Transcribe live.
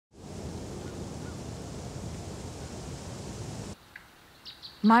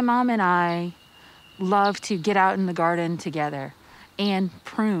My mom and I love to get out in the garden together and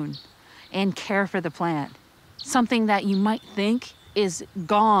prune and care for the plant. Something that you might think is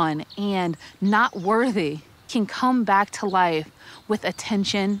gone and not worthy can come back to life with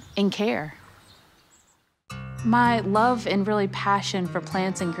attention and care. My love and really passion for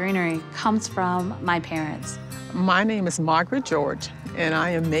plants and greenery comes from my parents. My name is Margaret George, and I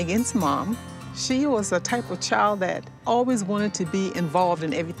am Megan's mom. She was a type of child that always wanted to be involved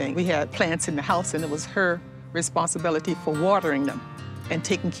in everything. We had plants in the house, and it was her responsibility for watering them and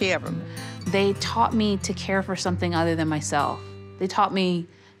taking care of them. They taught me to care for something other than myself. They taught me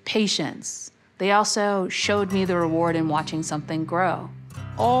patience. They also showed me the reward in watching something grow.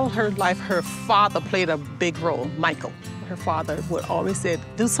 All her life, her father played a big role, Michael. Her father would always say,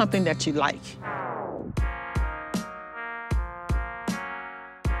 do something that you like.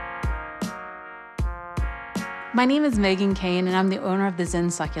 My name is Megan Cain, and I'm the owner of the Zen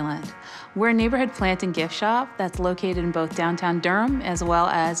Succulent. We're a neighborhood plant and gift shop that's located in both downtown Durham as well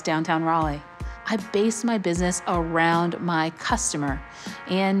as downtown Raleigh. I base my business around my customer,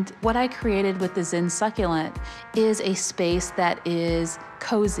 and what I created with the Zen Succulent is a space that is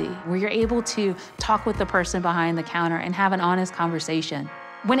cozy, where you're able to talk with the person behind the counter and have an honest conversation.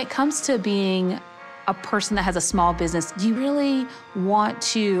 When it comes to being a person that has a small business, you really want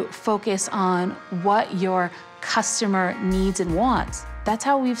to focus on what your customer needs and wants. That's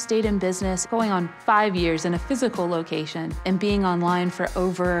how we've stayed in business, going on 5 years in a physical location and being online for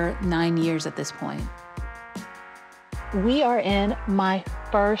over 9 years at this point. We are in my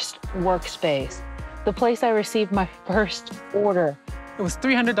first workspace, the place I received my first order. It was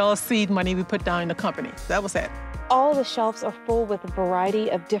 $300 seed money we put down in the company. That was it. All the shelves are full with a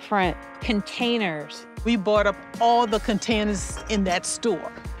variety of different containers. We bought up all the containers in that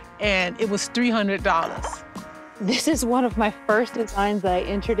store, and it was $300. This is one of my first designs that I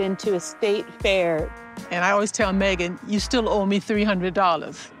entered into a state fair. And I always tell Megan, you still owe me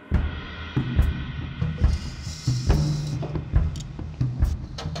 $300.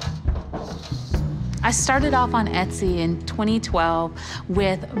 I started off on Etsy in 2012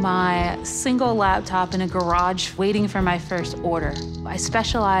 with my single laptop in a garage waiting for my first order. I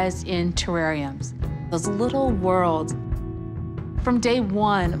specialized in terrariums, those little worlds. From day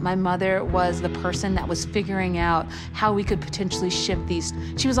one, my mother was the person that was figuring out how we could potentially ship these.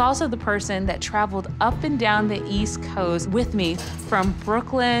 She was also the person that traveled up and down the East Coast with me from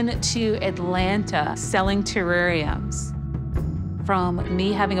Brooklyn to Atlanta selling terrariums. From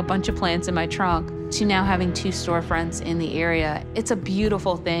me having a bunch of plants in my trunk to now having 2 storefronts in the area. It's a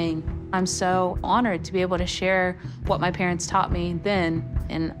beautiful thing. I'm so honored to be able to share what my parents taught me then,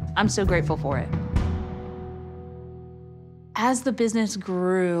 and I'm so grateful for it. As the business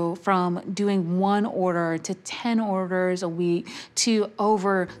grew from doing 1 order to 10 orders a week to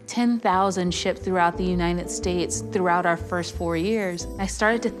over 10,000 shipped throughout the United States throughout our first 4 years, I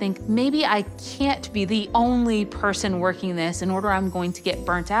started to think maybe I can't be the only person working this in order I'm going to get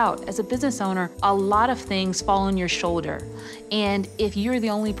burnt out. As a business owner, a lot of things fall on your shoulder. And if you're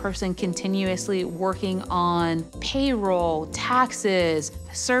the only person continuously working on payroll, taxes,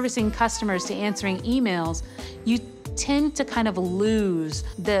 servicing customers to answering emails, you tend to kind of lose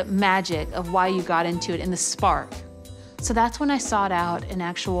the magic of why you got into it and the spark. So that's when I sought out an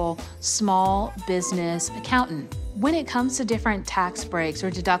actual small business accountant. When it comes to different tax breaks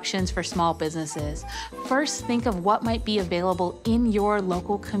or deductions for small businesses, first think of what might be available in your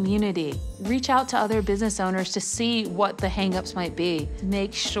local community. Reach out to other business owners to see what the hangups might be.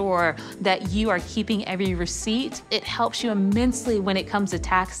 Make sure that you are keeping every receipt. It helps you immensely when it comes to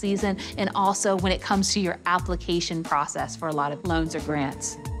tax season and also when it comes to your application process for a lot of loans or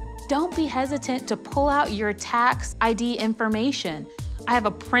grants. Don't be hesitant to pull out your tax ID information. I have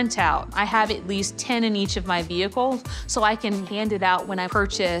a printout. I have at least 10 in each of my vehicles, so I can hand it out when I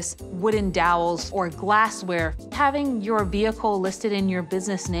purchase wooden dowels or glassware. Having your vehicle listed in your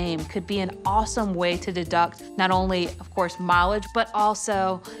business name could be an awesome way to deduct not only, of course, mileage, but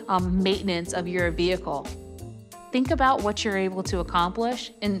also maintenance of your vehicle. Think about what you're able to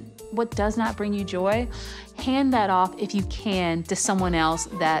accomplish and what does not bring you joy. Hand that off if you can to someone else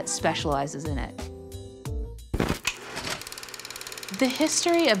that specializes in it. The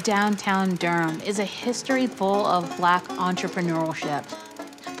history of downtown Durham is a history full of Black entrepreneurship.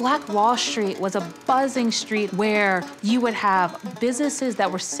 Black Wall Street was a buzzing street where you would have businesses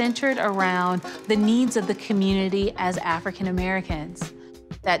that were centered around the needs of the community as African Americans.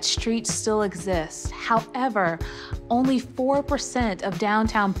 That street still exists. However, only 4% of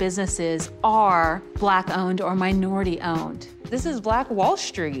downtown businesses are Black-owned or minority-owned. This is Black Wall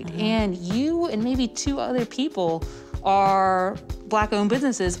Street, and you and maybe 2 other people are Black-owned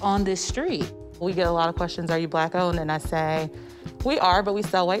businesses on this street. We get a lot of questions, are you Black-owned? And I say, we are, but we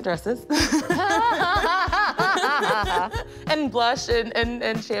sell white dresses. And blush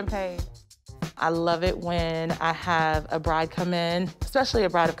and champagne. I love it when I have a bride come in, especially a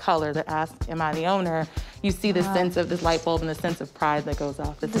bride of color that asks, am I the owner? You see the sense of this light bulb and the sense of pride that goes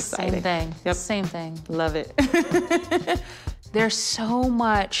off. It's exciting. Same thing. Yep. Same thing. Love it. There's so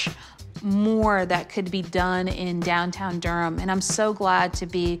much more that could be done in downtown Durham, and I'm so glad to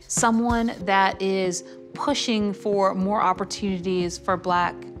be someone that is pushing for more opportunities for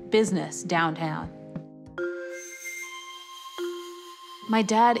Black business downtown. My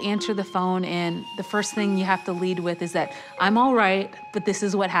dad answered the phone, and the first thing you have to lead with is that I'm all right, but this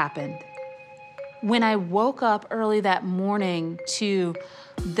is what happened. When I woke up early that morning to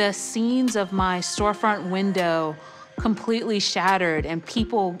the scenes of my storefront window completely shattered and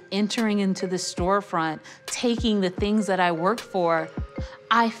people entering into the storefront, taking the things that I worked for,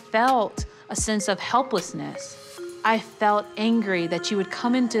 I felt a sense of helplessness. I felt angry that you would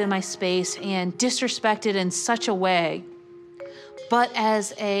come into my space and disrespect it in such a way. But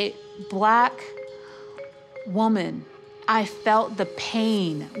as a Black woman, I felt the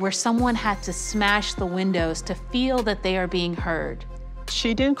pain where someone had to smash the windows to feel that they are being heard.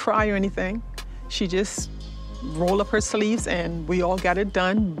 She didn't cry or anything. She just rolled up her sleeves and we all got it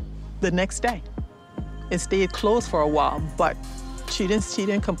done the next day. It stayed closed for a while, but she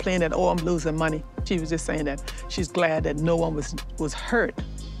didn't complain that, oh, I'm losing money. She was just saying that she's glad that no one was hurt.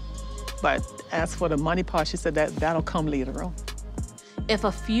 But as for the money part, she said that'll come later on. If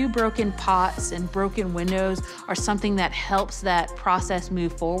a few broken pots and broken windows are something that helps that process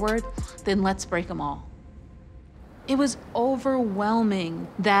move forward, then let's break them all. It was overwhelming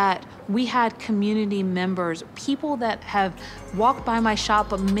that we had community members, people that have walked by my shop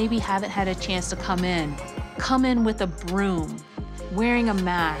but maybe haven't had a chance to come in with a broom, wearing a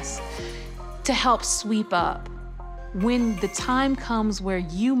mask, to help sweep up. When the time comes where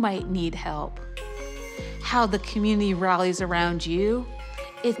you might need help, how the community rallies around you,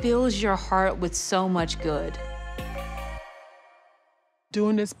 it fills your heart with so much good.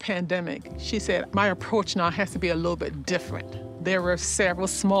 During this pandemic, she said, my approach now has to be a little bit different. There were several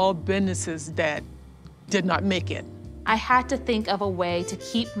small businesses that did not make it. I had to think of a way to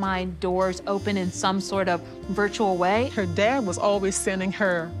keep my doors open in some sort of virtual way. Her dad was always sending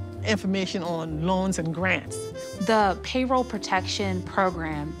her information on loans and grants. The Payroll Protection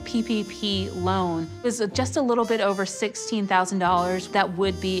Program, PPP loan, was just a little bit over $16,000 that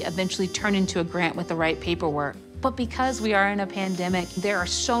would be eventually turned into a grant with the right paperwork. But because we are in a pandemic, there are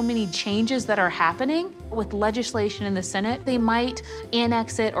so many changes that are happening. With legislation in the Senate, they might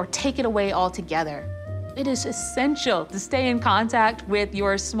annex it or take it away altogether. It is essential to stay in contact with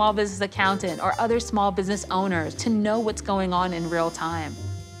your small business accountant or other small business owners to know what's going on in real time.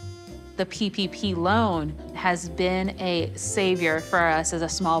 The PPP loan has been a savior for us as a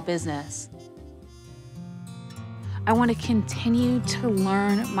small business. I want to continue to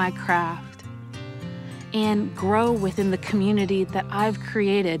learn my craft and grow within the community that I've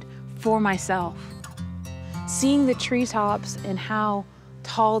created for myself. Seeing the treetops and how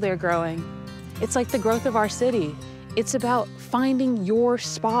tall they're growing, it's like the growth of our city. It's about finding your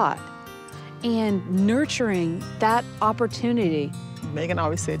spot and nurturing that opportunity. Megan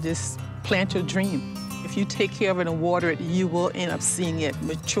always said, just plant your dream. If you take care of it and water it, you will end up seeing it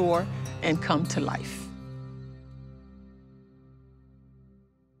mature and come to life.